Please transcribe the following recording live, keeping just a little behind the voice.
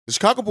The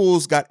Chicago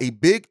Bulls got a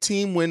big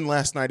team win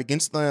last night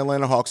against the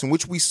Atlanta Hawks, in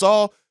which we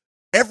saw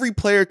every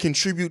player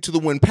contribute to the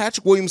win.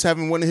 Patrick Williams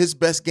having one of his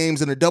best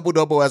games in a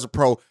double-double as a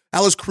pro.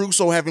 Alex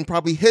Caruso having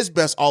probably his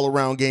best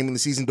all-around game in the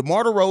season.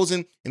 DeMar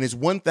DeRozan in his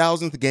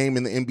 1,000th game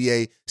in the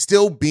NBA,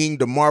 still being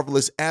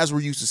DeMarvelous as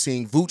we're used to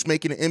seeing. Vooch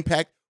making an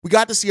impact. We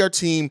got to see our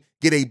team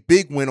get a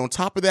big win. On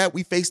top of that,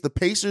 we face the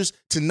Pacers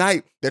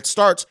tonight. That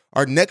starts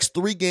our next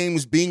 3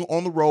 games being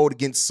on the road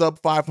against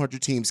sub-500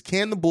 teams.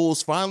 Can the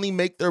Bulls finally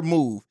make their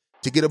move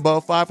to get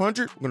above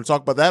 500? We're going to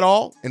talk about that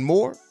all and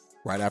more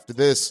right after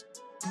this.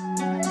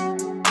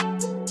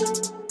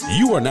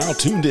 You are now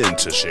tuned in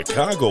to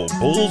Chicago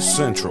Bulls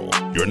Central,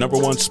 your number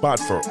one spot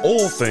for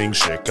all things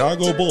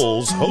Chicago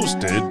Bulls,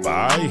 hosted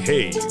by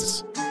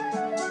Hayes.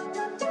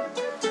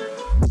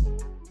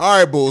 All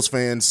right, Bulls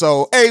fans.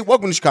 So, hey,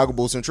 welcome to Chicago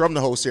Bulls Central. I'm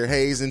the host here,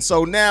 Hayes. And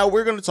so now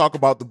we're going to talk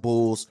about the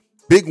Bulls'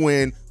 big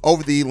win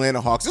over the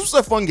Atlanta Hawks. This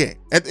was a fun game.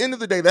 At the end of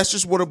the day, that's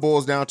just what it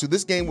boils down to.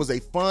 This game was a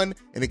fun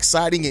and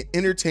exciting and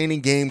entertaining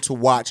game to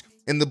watch.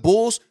 And the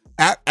Bulls,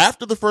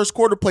 after the first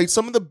quarter, played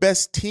some of the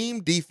best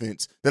team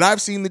defense that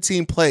I've seen the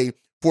team play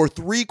for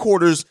 3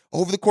 quarters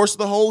over the course of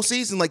the whole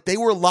season. Like, they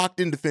were locked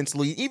in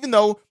defensively. Even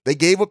though they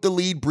gave up the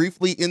lead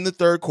briefly in the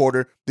third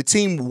quarter, the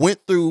team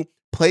went through,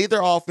 played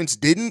their offense,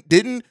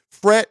 didn't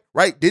fret,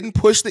 right? Didn't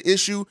push the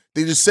issue.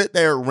 They just sat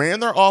there, ran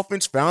their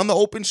offense, found the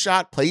open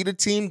shot, played a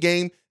team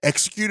game,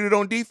 executed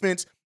on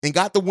defense, and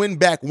got the win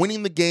back,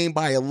 winning the game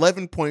by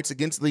 11 points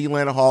against the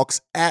Atlanta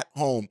Hawks at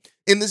home.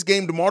 In this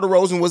game, DeMar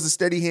DeRozan was a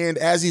steady hand,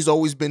 as he's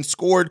always been.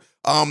 Scored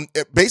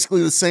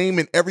basically the same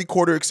in every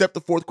quarter except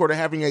the fourth quarter,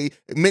 having a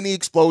mini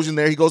explosion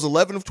there. He goes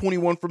 11 of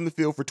 21 from the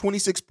field for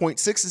 26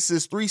 points, 6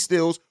 assists, 3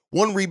 steals,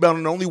 1 rebound,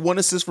 and only 1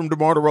 assist from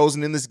DeMar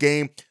DeRozan in this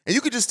game. And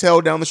you could just tell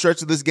down the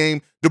stretch of this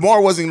game,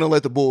 DeMar wasn't going to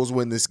let the Bulls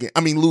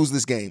lose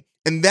this game.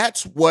 And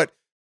that's what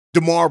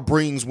DeMar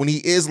brings when he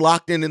is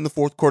locked in the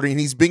fourth quarter and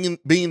he's being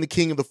the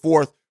king of the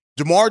fourth.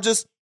 DeMar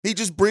just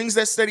brings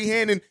that steady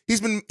hand, and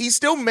he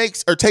still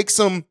makes or takes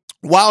some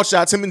wild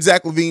shots. Him and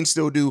Zach LaVine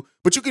still do,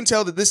 but you can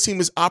tell that this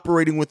team is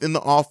operating within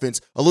the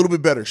offense a little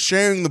bit better,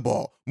 sharing the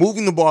ball,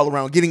 moving the ball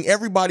around, getting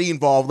everybody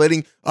involved,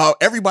 letting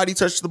everybody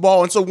touch the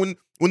ball. And so when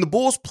the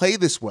Bulls play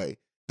this way,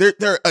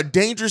 they're a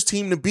dangerous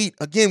team to beat.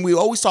 Again, we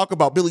always talk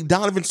about, Billy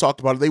Donovan's talked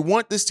about it. They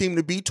want this team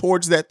to be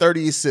towards that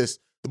 30 assists.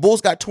 The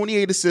Bulls got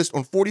 28 assists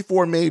on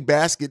 44 made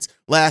baskets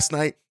last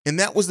night, and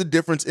that was the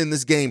difference in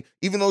this game.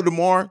 Even though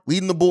DeMar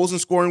leading the Bulls in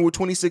scoring with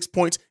 26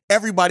 points,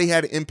 everybody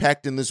had an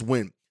impact in this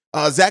win.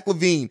 Zach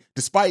LaVine,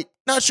 despite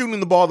not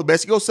shooting the ball the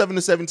best, he goes 7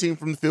 of 17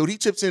 from the field. He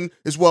chips in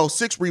as well,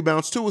 6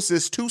 rebounds, 2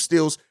 assists, 2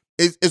 steals,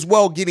 as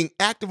well, getting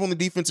active on the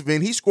defensive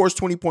end. He scores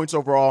 20 points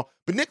overall.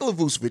 But Nikola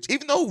Vucevic,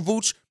 even though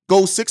Vooch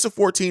goes 6 of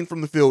 14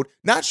 from the field,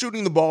 not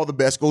shooting the ball the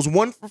best, goes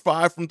 1 for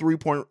 5 from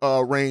three-point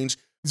range.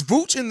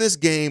 Vooch in this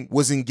game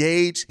was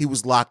engaged. He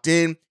was locked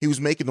in. He was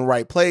making the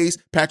right plays.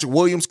 Patrick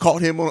Williams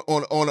caught him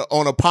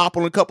on a pop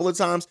on a couple of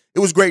times. It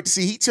was great to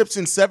see. He chips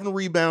in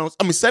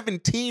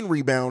 17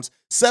 rebounds,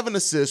 7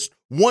 assists,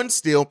 1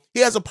 steal. He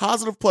has a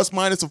positive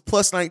plus-minus of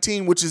plus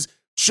 19, which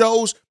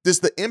shows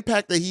the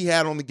impact that he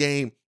had on the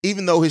game,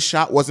 even though his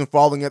shot wasn't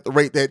falling at the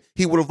rate that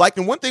he would have liked.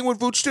 And one thing with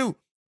Vooch, too,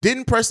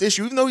 didn't press the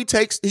issue. Even though he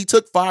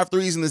took 5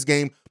 threes in this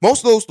game,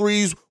 most of those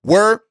threes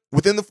were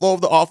within the flow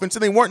of the offense,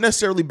 and they weren't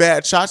necessarily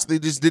bad shots. They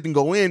just didn't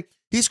go in.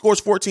 He scores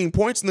 14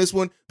 points in this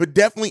one, but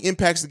definitely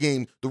impacts the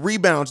game. The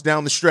rebounds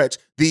down the stretch,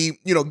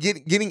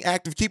 getting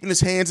active, keeping his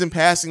hands in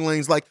passing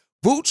lanes. Like,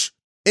 Vooch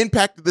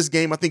impacted this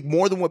game, I think,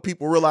 more than what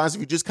people realize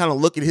if you just kind of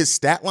look at his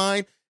stat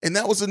line. And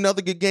that was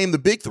another good game. The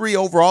big three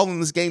overall in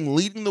this game,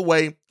 leading the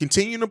way,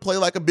 continuing to play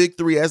like a big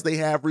three as they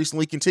have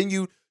recently,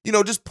 continued,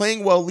 just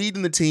playing well,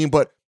 leading the team.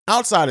 But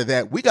outside of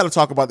that, we got to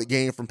talk about the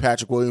game from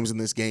Patrick Williams in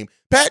this game.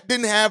 Pat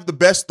didn't have the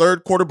best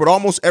third quarter, but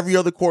almost every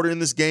other quarter in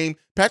this game,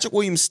 Patrick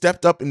Williams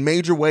stepped up in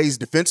major ways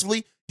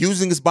defensively,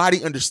 using his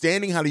body,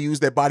 understanding how to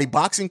use that body,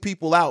 boxing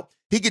people out.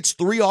 He gets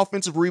 3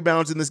 offensive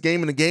rebounds in this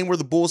game, in a game where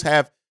the Bulls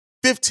have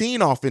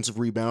 15 offensive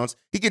rebounds.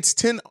 He gets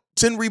 10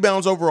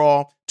 rebounds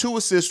overall, 2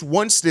 assists,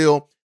 1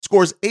 steal,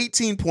 scores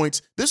 18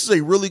 points. This is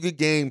a really good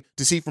game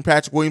to see from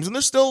Patrick Williams. And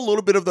there's still a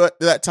little bit of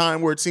that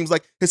time where it seems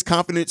like his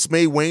confidence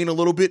may wane a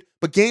little bit.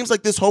 But games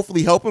like this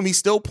hopefully help him. He's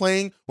still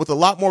playing with a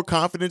lot more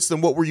confidence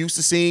than what we're used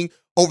to seeing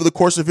over the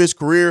course of his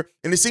career.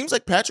 And it seems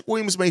like Patrick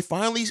Williams may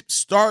finally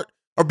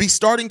be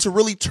starting to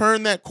really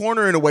turn that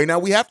corner in a way. Now,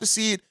 we have to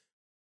see it.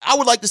 I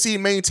would like to see it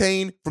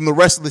maintained from the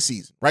rest of the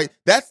season, right?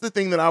 That's the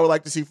thing that I would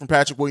like to see from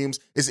Patrick Williams,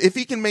 is if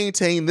he can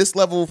maintain this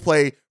level of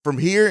play from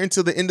here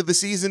until the end of the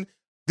season,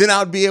 then I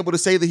would be able to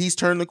say that he's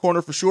turned the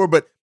corner for sure.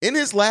 But in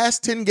his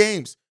last 10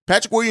 games,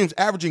 Patrick Williams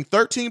averaging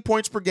 13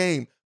 points per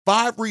game,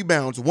 5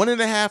 rebounds,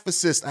 1.5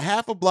 assists, a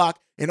half a block,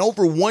 and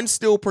over 1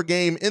 steal per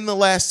game in the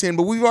last 10.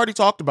 But we've already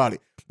talked about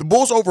it. The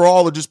Bulls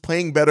overall are just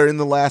playing better in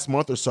the last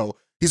month or so.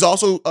 He's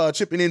also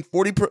chipping in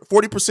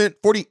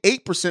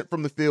 48%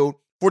 from the field,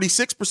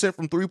 46%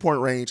 from three-point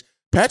range.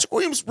 Patrick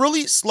Williams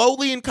really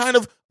slowly and kind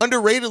of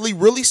underratedly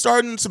really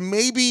starting to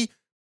maybe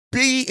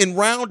be and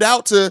round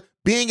out to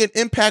being an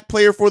impact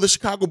player for the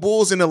Chicago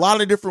Bulls in a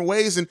lot of different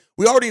ways. And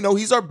we already know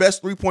he's our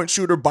best three-point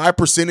shooter by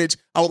percentage.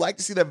 I would like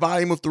to see that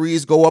volume of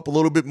threes go up a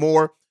little bit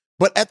more.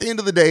 But at the end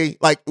of the day,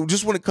 like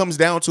just when it comes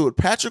down to it,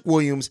 Patrick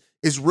Williams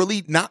is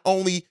really not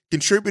only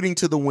contributing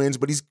to the wins,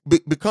 but he's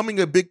becoming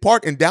a big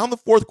part. And down the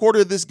fourth quarter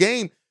of this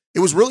game, it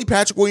was really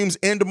Patrick Williams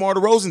and DeMar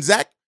DeRozan.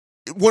 Zach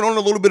went on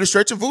a little bit of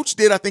stretch, and Vooch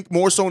did, I think,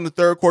 more so in the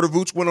third quarter.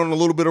 Vooch went on a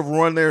little bit of a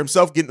run there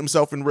himself, getting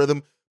himself in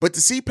rhythm. But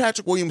to see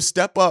Patrick Williams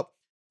step up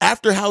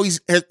after how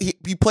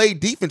he played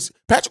defense,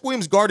 Patrick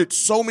Williams guarded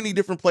so many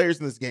different players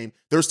in this game.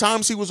 There's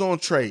times he was on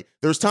Trey.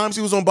 There's times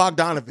he was on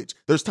Bogdanovich.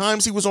 There's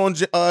times he was on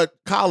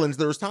Collins.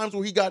 There's times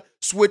where he got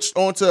switched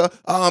onto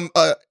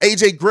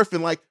AJ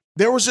Griffin. Like,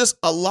 there was just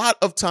a lot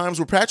of times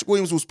where Patrick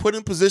Williams was put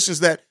in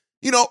positions that,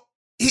 you know,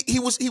 he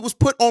was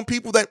put on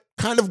people that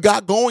kind of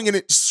got going, and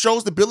it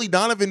shows that Billy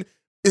Donovan,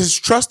 his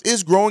trust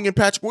is growing in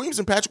Patrick Williams,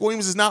 and Patrick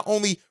Williams is not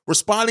only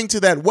responding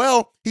to that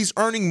well, he's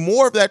earning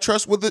more of that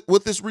trust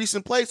with this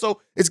recent play. So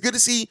it's good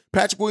to see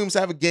Patrick Williams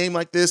have a game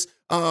like this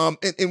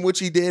in which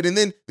he did. And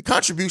then the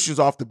contributions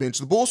off the bench,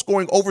 the Bulls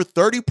scoring over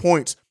 30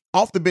 points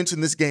off the bench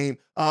in this game.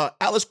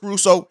 Alex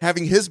Caruso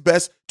having his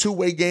best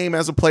two-way game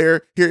as a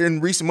player here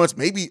in recent months,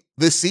 maybe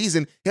this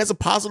season. He has a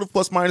positive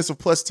plus-minus of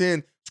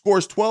 +10,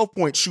 scores 12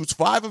 points, shoots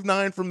 5 of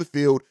 9 from the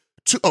field,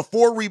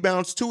 4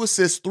 rebounds, 2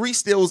 assists, 3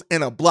 steals,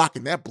 and a block.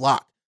 And that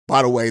block,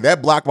 by the way,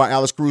 that block by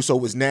Alex Caruso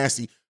was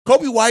nasty.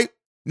 Coby White,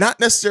 not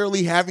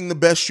necessarily having the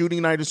best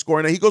shooting night in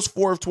scoring. Now, he goes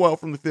 4 of 12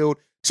 from the field,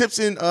 chips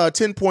in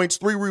 10 points,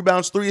 3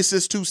 rebounds, 3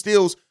 assists, 2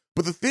 steals.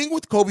 But the thing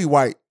with Coby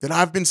White that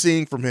I've been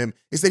seeing from him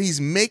is that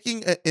he's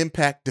making an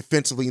impact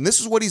defensively. And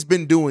this is what he's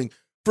been doing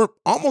for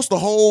almost the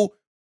whole,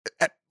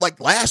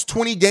 last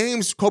 20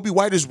 games. Coby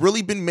White has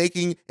really been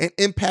making an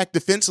impact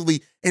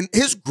defensively. And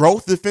his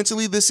growth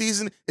defensively this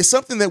season is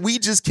something that we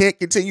just can't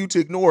continue to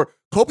ignore.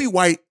 Coby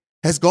White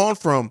has gone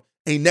from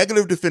a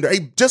negative defender,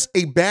 just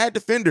a bad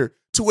defender,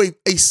 to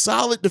a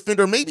solid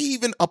defender, maybe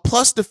even a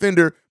plus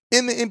defender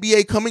in the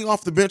NBA coming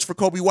off the bench for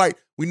Coby White.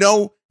 We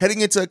know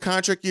heading into a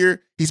contract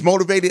year, he's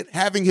motivated.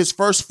 Having his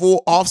first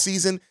full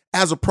offseason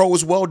as a pro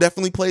as well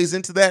definitely plays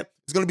into that.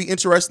 It's going to be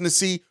interesting to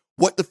see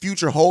what the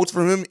future holds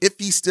for him if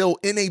he's still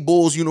in a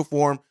Bulls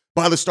uniform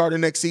by the start of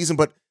next season.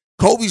 But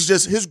Coby's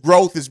his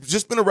growth has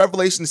just been a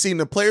revelation to see. And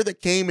a player that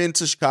came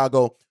into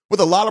Chicago with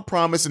a lot of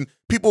promise, and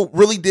people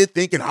really did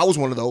think, and I was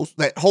one of those,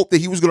 that hoped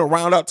that he was going to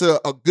round out to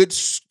a good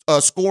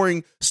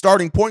scoring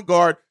starting point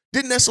guard.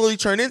 Didn't necessarily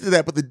turn into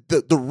that, but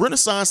the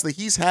renaissance that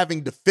he's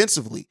having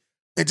defensively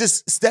and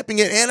just stepping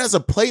in and as a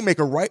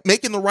playmaker, right,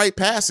 making the right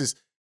passes,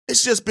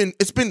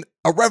 it's been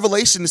a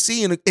revelation to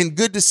see and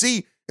good to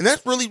see. And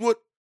that's really what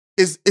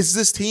is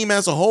this team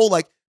as a whole.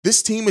 Like,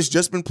 this team has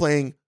just been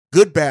playing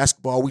good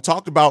basketball. We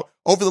talked about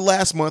over the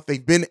last month,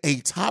 they've been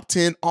a top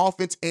 10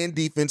 offense and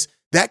defense.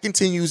 That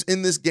continues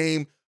in this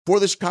game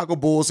for the Chicago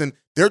Bulls, and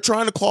they're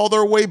trying to claw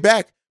their way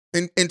back.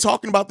 And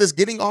talking about this,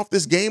 getting off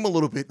this game a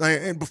little bit.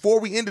 And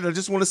before we end it, I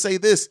just want to say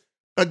this.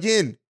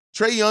 Again,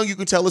 Trae Young, you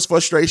can tell his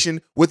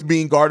frustration with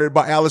being guarded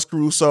by Alex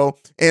Caruso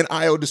and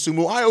Ayo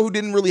Dosunmu. Ayo, who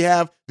didn't really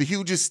have the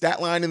hugest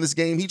stat line in this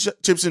game. He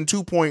chips in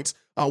 2 points,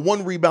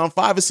 1 rebound,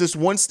 5 assists,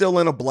 1 steal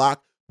and a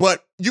block.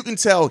 But you can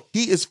tell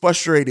he is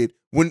frustrated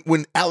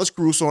when Alex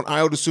Caruso and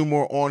Ayo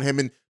Dosunmu are on him.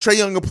 And Trae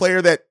Young, a player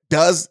that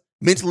does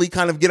mentally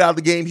kind of get out of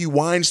the game. He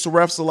whines to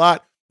refs a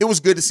lot. It was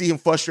good to see him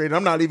frustrated.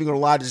 I'm not even going to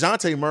lie.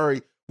 DeJounte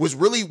Murray was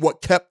really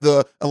what kept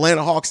the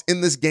Atlanta Hawks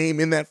in this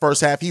game in that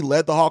first half. He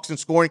led the Hawks in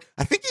scoring.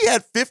 I think he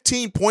had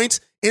 15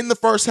 points in the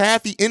first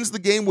half. He ends the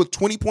game with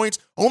 20 points,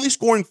 only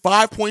scoring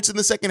 5 points in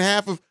the second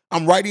half it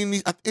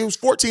was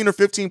 14 or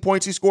 15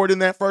 points he scored in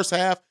that first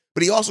half,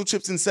 but he also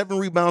chips in 7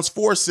 rebounds,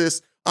 4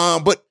 assists.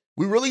 But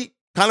we really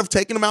kind of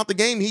taking him out the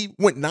game. He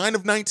went 9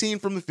 of 19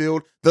 from the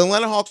field. The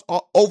Atlanta Hawks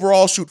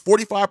overall shoot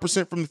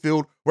 45% from the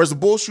field, whereas the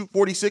Bulls shoot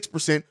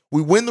 46%.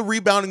 We win the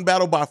rebounding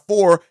battle by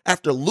 4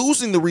 after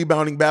losing the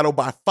rebounding battle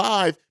by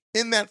 5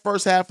 in that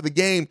first half of the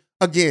game.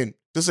 Again,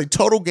 this is a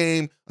total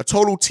game, a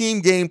total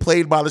team game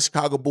played by the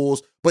Chicago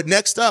Bulls. But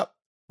next up,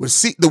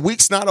 the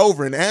week's not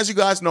over. And as you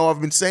guys know,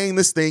 I've been saying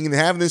this thing and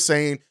having this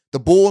saying, the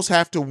Bulls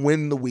have to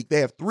win the week. They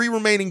have 3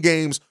 remaining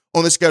games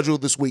on the schedule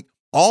this week.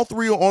 All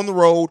 3 are on the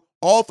road.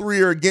 All 3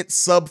 are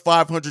against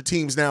sub-500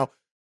 teams. Now,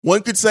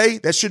 one could say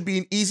that should be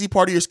an easy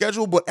part of your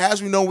schedule, but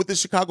as we know with the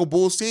Chicago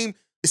Bulls team,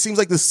 it seems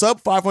like the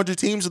sub-500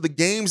 teams are the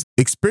games.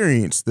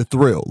 Experience the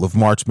thrill of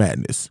March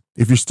Madness.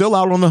 If you're still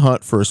out on the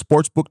hunt for a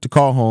sports book to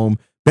call home,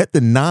 bet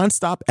the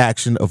nonstop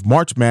action of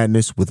March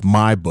Madness with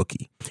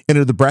MyBookie.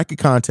 Enter the bracket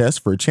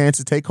contest for a chance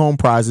to take home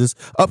prizes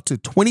up to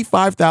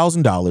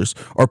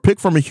 $25,000 or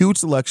pick from a huge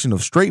selection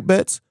of straight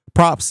bets,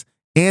 props,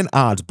 and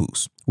odds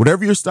boosts.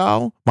 Whatever your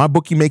style,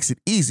 MyBookie makes it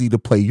easy to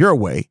play your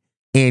way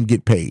and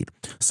get paid.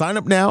 Sign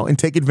up now and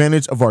take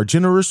advantage of our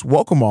generous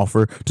welcome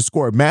offer to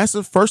score a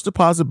massive first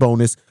deposit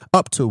bonus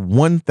up to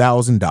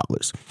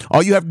 $1,000.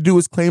 All you have to do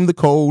is claim the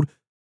code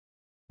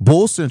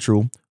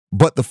BULLCENTRAL,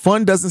 but the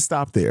fun doesn't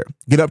stop there.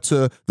 Get up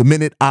to the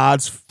minute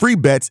odds, free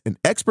bets, and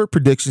expert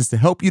predictions to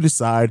help you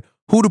decide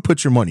who to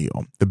put your money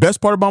on. The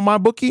best part about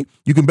MyBookie,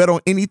 you can bet on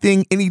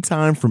anything,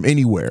 anytime, from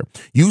anywhere.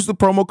 Use the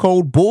promo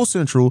code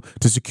BULLCENTRAL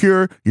to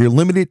secure your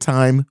limited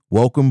time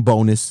welcome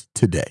bonus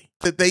today.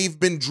 That they've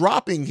been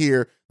dropping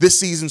here this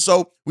season.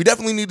 So we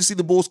definitely need to see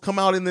the Bulls come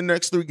out in the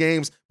next 3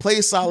 games, play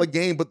a solid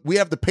game, but we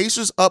have the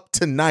Pacers up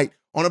tonight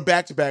on a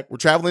back-to-back. We're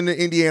traveling to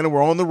Indiana.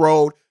 We're on the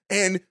road.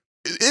 And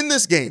in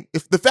this game,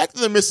 if the fact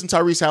that they're missing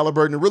Tyrese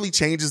Halliburton, it really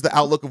changes the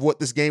outlook of what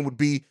this game would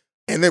be.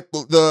 And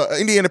the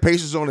Indiana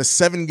Pacers are on a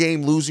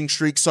 7-game losing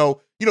streak.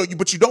 So,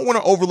 but you don't want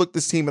to overlook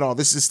this team at all.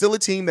 This is still a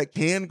team that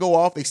can go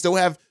off. They still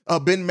have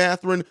Ben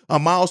Mathurin,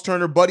 Miles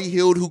Turner, Buddy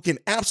Hield, who can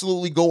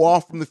absolutely go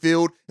off from the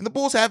field. And the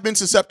Bulls have been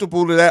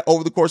susceptible to that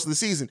over the course of the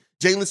season.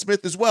 Jalen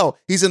Smith as well.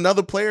 He's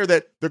another player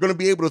that they're going to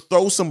be able to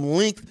throw some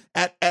length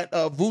at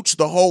Vooch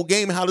the whole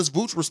game. How does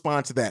Vooch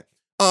respond to that?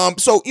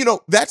 So,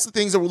 that's the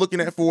things that we're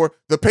looking at for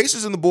the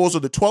Pacers and the Bulls are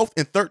the 12th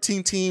and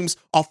 13th teams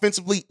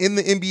offensively in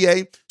the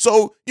NBA.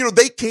 So,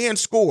 they can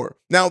score.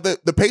 Now,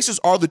 the Pacers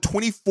are the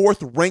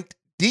 24th ranked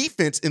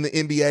defense in the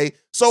NBA.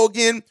 So,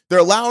 again, they're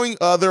allowing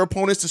their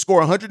opponents to score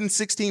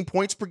 116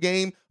 points per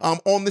game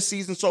on the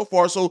season so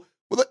far. So,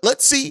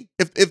 let's see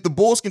if the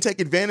Bulls can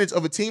take advantage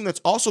of a team that's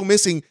also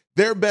missing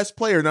their best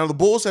player. Now, the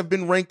Bulls have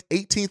been ranked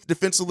 18th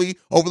defensively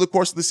over the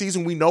course of the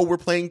season. We know we're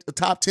playing a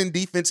top 10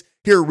 defense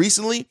here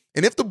recently.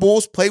 And if the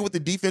Bulls play with the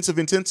defensive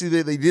intensity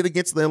that they did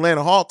against the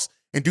Atlanta Hawks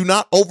and do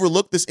not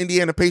overlook this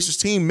Indiana Pacers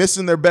team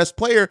missing their best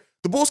player,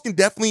 the Bulls can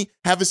definitely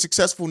have a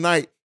successful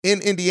night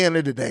in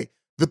Indiana today.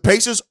 The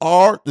Pacers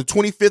are the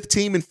 25th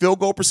team in field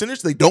goal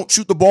percentage. They don't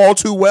shoot the ball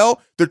too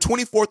well. They're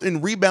 24th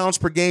in rebounds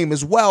per game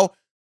as well.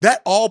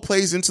 That all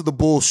plays into the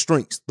Bulls'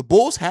 strengths. The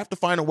Bulls have to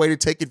find a way to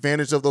take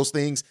advantage of those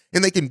things,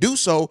 and they can do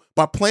so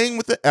by playing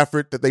with the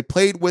effort that they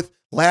played with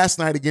last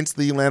night against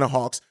the Atlanta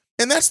Hawks.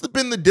 And that's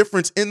been the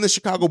difference in the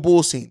Chicago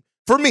Bulls team.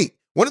 For me,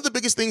 one of the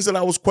biggest things that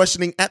I was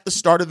questioning at the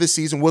start of this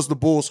season was the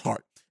Bulls'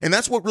 heart. And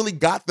that's what really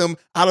got them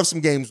out of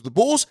some games. The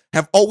Bulls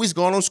have always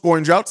gone on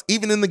scoring droughts.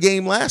 Even in the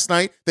game last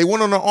night, they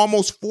went on an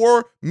almost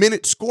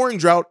 4-minute scoring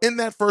drought in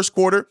that first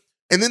quarter.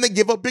 And then they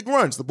give up big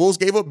runs. The Bulls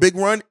gave up big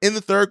run in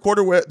the third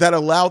quarter that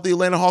allowed the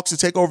Atlanta Hawks to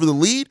take over the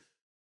lead.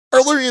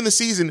 Earlier in the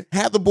season,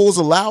 had the Bulls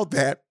allowed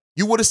that,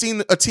 you would have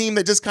seen a team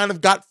that just kind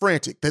of got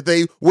frantic, that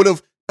they would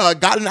have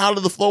gotten out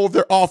of the flow of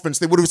their offense.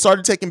 They would have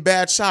started taking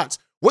bad shots.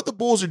 What the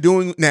Bulls are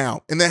doing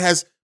now, and that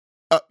has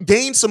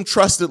gained some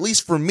trust, at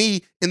least for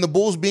me, in the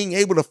Bulls being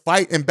able to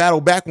fight and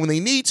battle back when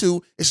they need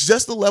to, it's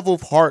just the level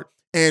of heart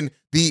and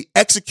the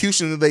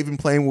execution that they've been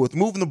playing with,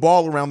 moving the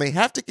ball around. They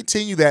have to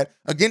continue that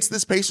against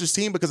this Pacers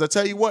team because I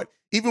tell you what,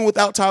 even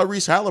without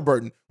Tyrese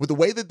Halliburton, with the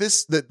way that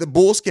the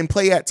Bulls can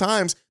play at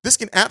times, this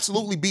can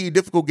absolutely be a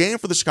difficult game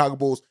for the Chicago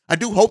Bulls. I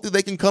do hope that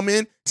they can come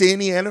in to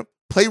Indiana,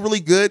 play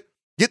really good,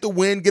 get the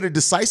win, get a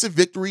decisive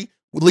victory,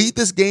 lead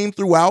this game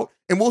throughout,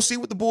 and we'll see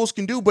what the Bulls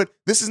can do. But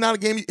this is not a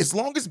game. As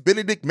long as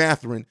Bennedict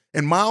Mathurin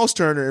and Miles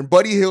Turner and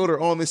Buddy Hield are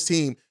on this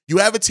team, you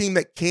have a team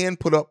that can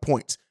put up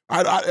points.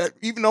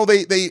 Even though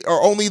they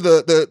are only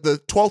the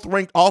 12th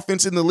ranked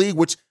offense in the league,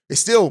 which is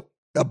still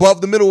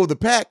above the middle of the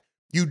pack,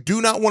 you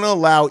do not want to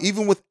allow,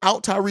 even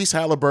without Tyrese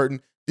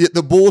Halliburton,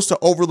 the Bulls to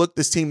overlook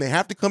this team. They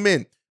have to come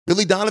in.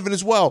 Billy Donovan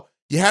as well.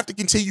 You have to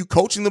continue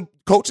coaching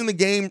the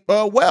game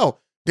well.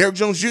 Derrick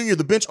Jones Jr.,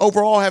 the bench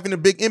overall having a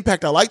big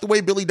impact. I like the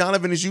way Billy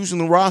Donovan is using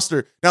the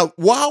roster. Now,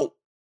 while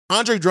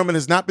Andre Drummond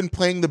has not been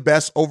playing the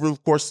best over the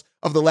course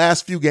of the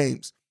last few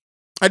games,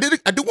 I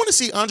do want to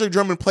see Andre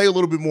Drummond play a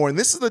little bit more, and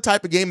this is the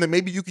type of game that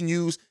maybe you can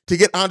use to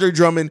get Andre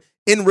Drummond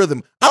in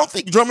rhythm. I don't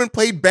think Drummond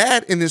played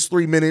bad in his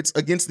 3 minutes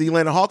against the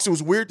Atlanta Hawks. It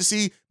was weird to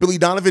see Billy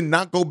Donovan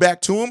not go back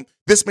to him.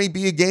 This may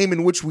be a game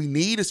in which we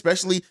need,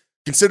 especially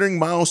considering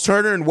Miles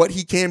Turner and what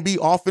he can be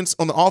on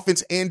the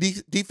offense and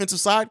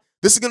defensive side.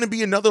 This is going to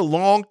be another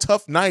long,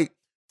 tough night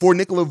for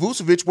Nikola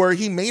Vucevic, where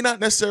he may not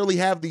necessarily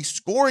have the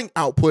scoring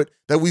output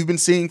that we've been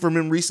seeing from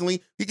him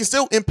recently. He can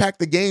still impact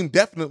the game,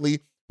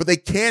 definitely, but they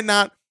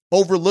cannot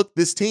overlook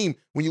this team.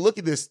 When you look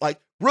at this,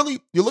 really,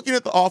 you're looking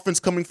at the offense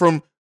coming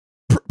from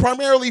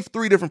primarily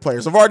 3 different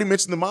players. I've already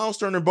mentioned the Miles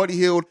Turner, Buddy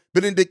Hield,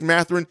 Bennedict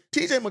Mathurin.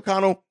 TJ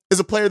McConnell is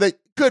a player that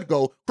could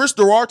go. Chris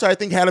Duarte, I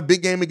think, had a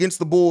big game against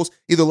the Bulls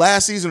either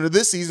last season or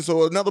this season,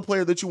 so another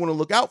player that you want to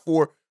look out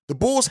for. The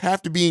Bulls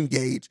have to be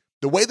engaged.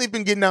 The way they've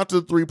been getting out to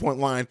the three-point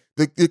line,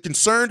 the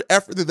concerned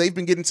effort that they've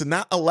been getting to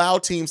not allow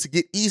teams to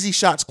get easy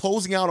shots,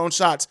 closing out on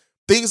shots,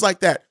 things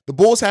like that. The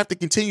Bulls have to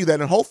continue that,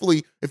 and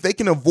hopefully, if they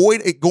can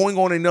avoid it going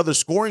on another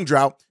scoring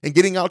drought and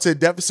getting out to a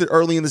deficit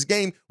early in this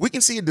game, we can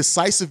see a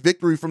decisive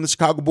victory from the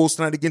Chicago Bulls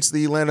tonight against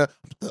the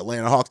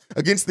Atlanta Hawks,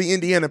 against the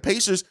Indiana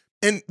Pacers.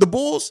 And the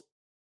Bulls,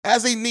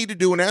 as they need to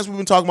do, and as we've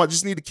been talking about,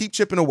 just need to keep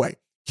chipping away,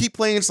 keep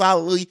playing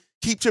solidly,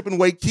 keep chipping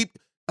away, keep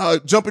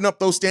jumping up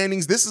those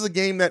standings. This is a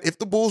game that if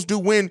the Bulls do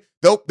win,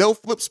 they'll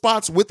flip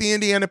spots with the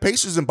Indiana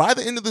Pacers, and by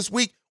the end of this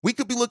week, we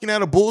could be looking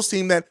at a Bulls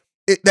team that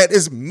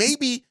is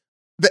maybe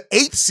the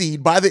 8th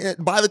seed by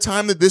the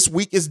time that this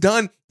week is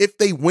done, if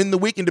they win the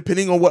week, and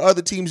depending on what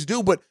other teams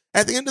do. But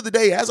at the end of the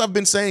day, as I've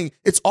been saying,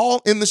 it's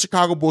all in the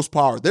Chicago Bulls'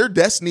 power. Their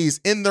destiny is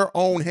in their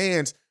own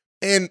hands.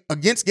 And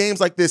against games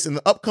like this in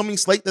the upcoming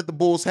slate that the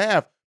Bulls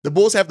have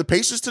the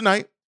Pacers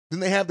tonight. Then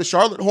they have the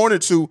Charlotte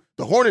Hornets, who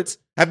the Hornets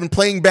have been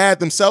playing bad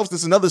themselves. This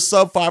is another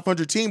sub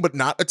 500 team, but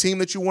not a team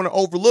that you want to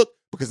overlook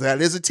because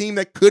that is a team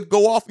that could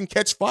go off and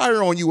catch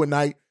fire on you at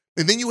night.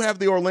 And then you have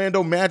the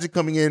Orlando Magic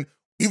coming in,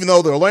 even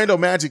though the Orlando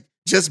Magic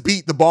just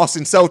beat the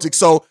Boston Celtics.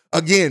 So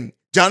again,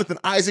 Jonathan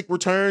Isaac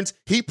returns.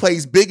 He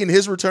plays big in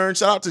his return.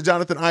 Shout out to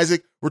Jonathan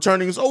Isaac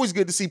returning. It's always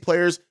good to see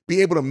players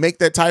be able to make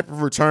that type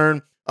of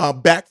return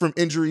back from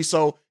injury.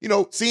 So,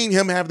 seeing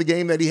him have the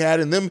game that he had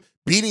and them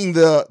beating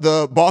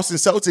the Boston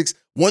Celtics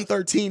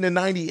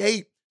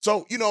 113-98.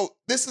 So,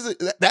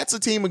 that's a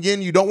team,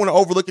 again, you don't want to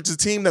overlook. It's a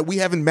team that we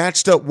haven't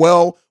matched up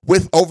well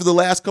with over the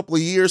last couple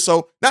of years.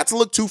 So not to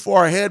look too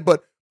far ahead,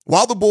 but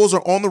while the Bulls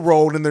are on the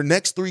road in their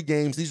next 3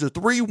 games, these are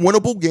 3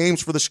 winnable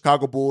games for the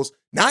Chicago Bulls.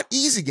 Not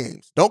easy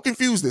games. Don't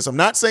confuse this. I'm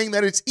not saying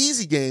that it's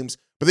easy games,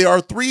 but they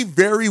are 3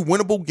 very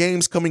winnable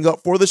games coming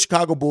up for the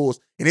Chicago Bulls.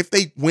 And if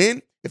they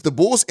win, if the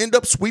Bulls end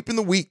up sweeping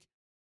the week,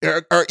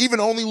 or even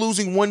only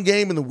losing 1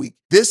 game in the week,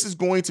 this is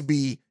going to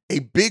be a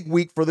big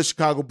week for the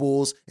Chicago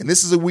Bulls. And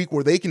this is a week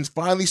where they can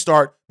finally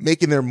start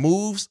making their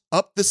moves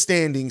up the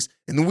standings.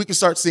 And then we can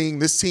start seeing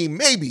this team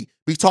maybe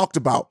be talked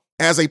about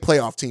as a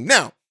playoff team.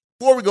 Now,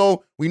 before we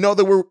go, we know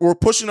that we're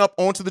pushing up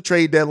onto the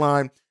trade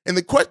deadline. And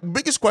the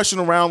biggest question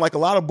around, like a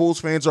lot of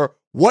Bulls fans, are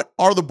what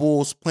are the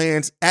Bulls'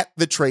 plans at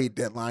the trade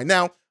deadline?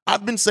 Now,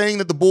 I've been saying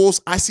that the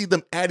Bulls, I see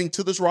them adding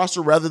to this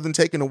roster rather than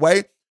taking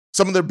away.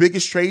 Some of their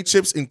biggest trade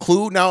chips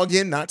include, now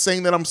again, not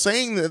saying that I'm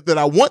saying that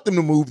I want them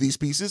to move these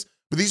pieces,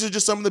 but these are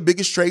just some of the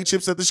biggest trade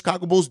chips that the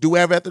Chicago Bulls do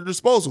have at their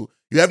disposal.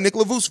 You have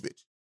Nikola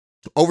Vucevic,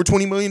 over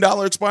 $20 million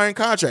expiring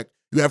contract.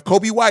 You have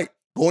Kobe White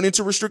going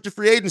into restricted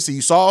free agency.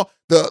 You saw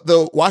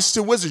the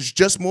Washington Wizards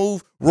just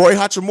move Roy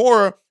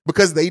Hachimura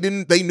because they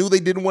knew they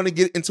didn't want to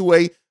get into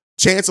a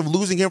chance of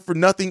losing him for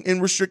nothing in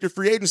restricted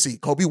free agency.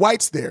 Kobe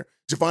White's there.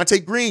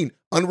 Javonte Green,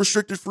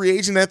 unrestricted free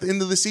agent at the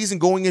end of the season,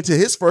 going into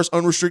his first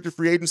unrestricted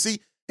free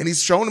agency, and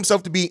he's shown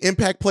himself to be an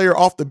impact player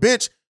off the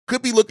bench,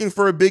 could be looking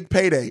for a big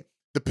payday.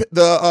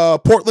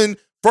 The Portland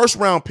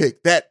first-round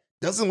pick that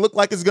doesn't look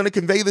like it's going to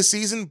convey the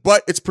season,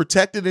 but it's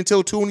protected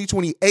until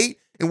 2028,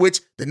 in which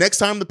the next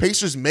time the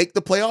Pacers make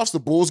the playoffs, the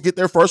Bulls get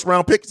their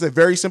first-round pick. It's a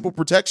very simple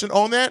protection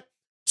on that.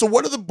 So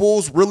what are the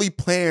Bulls' really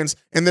plans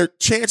and their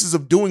chances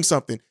of doing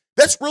something?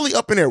 That's really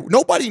up in there.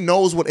 Nobody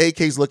knows what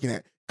AK's looking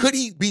at. Could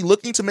he be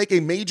looking to make a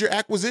major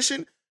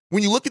acquisition?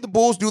 When you look at the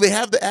Bulls, do they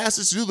have the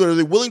assets to do that? Are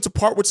they willing to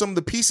part with some of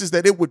the pieces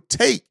that it would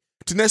take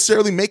to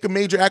necessarily make a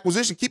major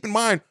acquisition? Keep in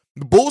mind,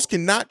 the Bulls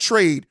cannot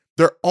trade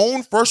their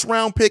own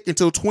first-round pick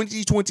until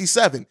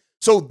 2027.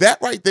 So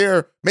that right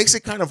there makes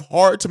it kind of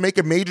hard to make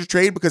a major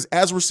trade because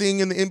as we're seeing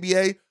in the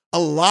NBA, a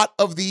lot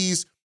of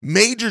these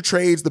major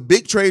trades, the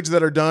big trades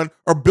that are done,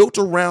 are built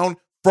around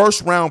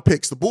first-round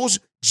picks. The Bulls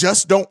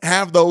just don't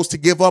have those to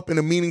give up in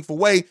a meaningful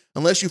way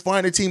unless you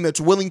find a team that's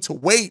willing to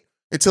wait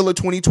until a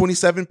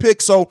 2027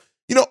 pick. So,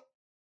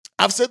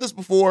 I've said this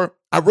before.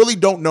 I really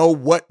don't know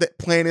what that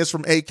plan is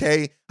from AK.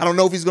 I don't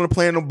know if he's going to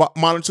plan to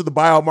monitor the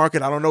buyout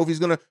market. I don't know if he's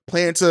going to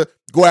plan to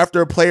go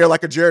after a player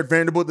like a Jared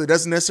Vanderbilt that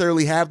doesn't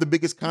necessarily have the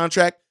biggest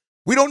contract.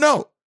 We don't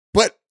know.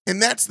 And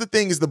that's the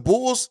thing is the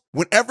Bulls,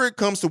 whenever it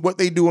comes to what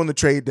they do on the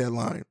trade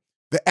deadline,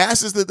 the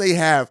assets that they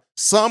have,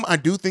 some I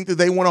do think that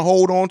they want to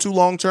hold on to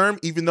long-term,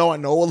 even though I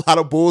know a lot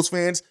of Bulls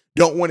fans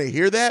don't want to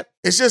hear that.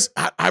 It's just,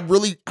 I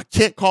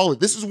can't call it.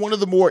 This is one of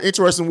the more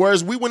interesting,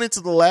 whereas we went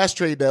into the last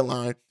trade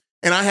deadline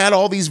and I had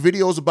all these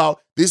videos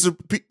about these are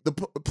the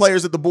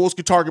players that the Bulls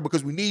could target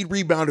because we need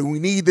rebounding, we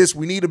need this,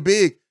 we need a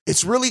big.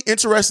 It's really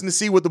interesting to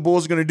see what the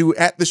Bulls are going to do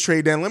at this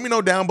trade deadline. Let me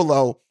know down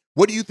below.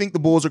 What do you think the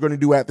Bulls are going to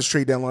do at this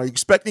trade deadline? Are you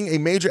expecting a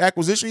major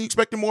acquisition? Are you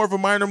expecting more of a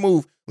minor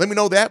move? Let me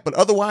know that. But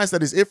otherwise,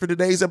 that is it for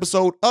today's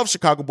episode of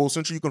Chicago Bulls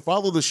Central. You can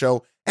follow the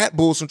show at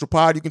Bulls Central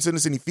Pod. You can send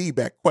us any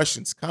feedback,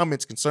 questions,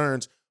 comments,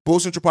 concerns,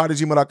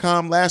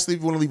 bullscentralpod@gmail.com. Lastly,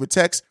 if you want to leave a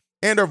text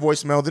and our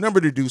voicemail, the number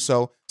to do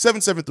so,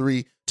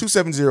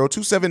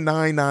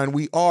 773-270-2799.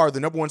 We are the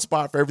number one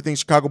spot for everything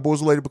Chicago Bulls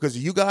related because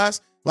of you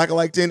guys. Like I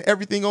like to end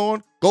everything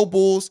on. Go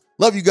Bulls.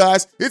 Love you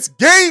guys. It's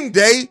game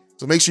day.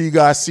 So make sure you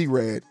guys see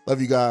red.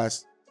 Love you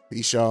guys.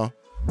 Peace, y'all.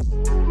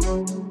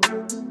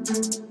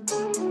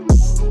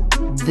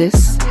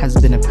 This has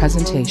been a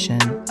presentation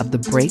of the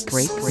Break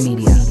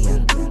Media.